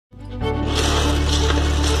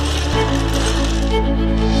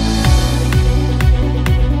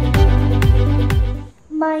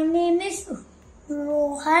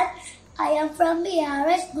I am from the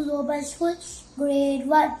IISc Global School, Grade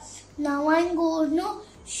 1. Now I'm going to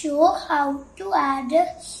show how to add a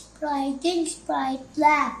sprite in Sprite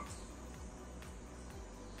Lab.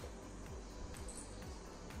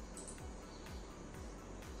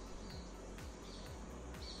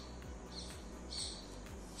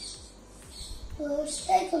 First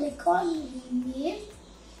I click on Rename,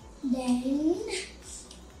 then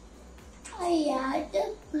I add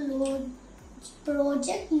the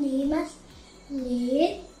project name as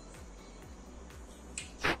Learn.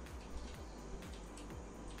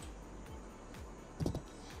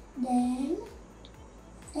 Then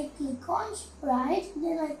I click on Sprite,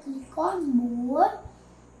 then I click on More,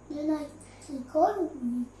 then I click on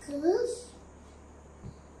Vehicles,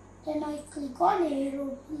 then I click on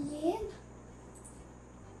Aeroplane,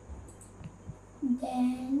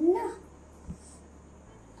 then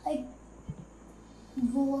I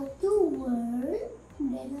go to World,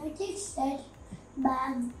 then I take Set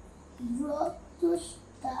Backdrop to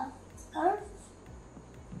Start.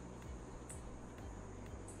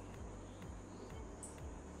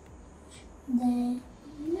 Then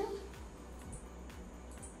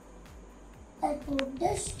I put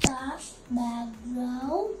the stars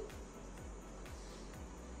background.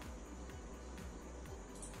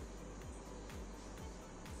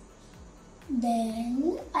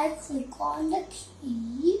 Then I click on the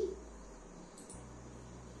key.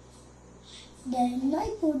 Then I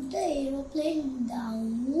put the aeroplane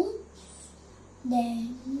down.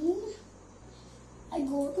 Then I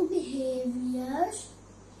go to behaviors.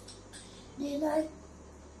 Then I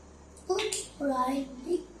put sprite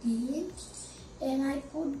begin. Then I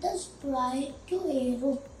put the sprite to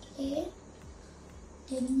aeroplane.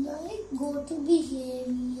 Then I go to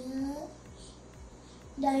behavior.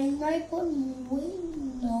 Then I put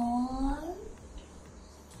moving on.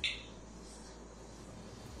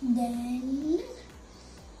 Then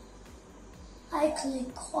I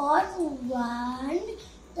click on run.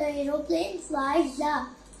 The aeroplane flies up.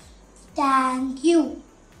 Thank you.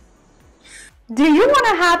 Do you want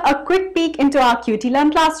to have a quick peek into our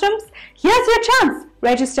QtLearn classrooms? Here's your chance.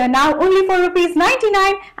 Register now only for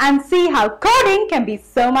 ₹99 and see how coding can be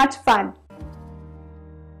so much fun.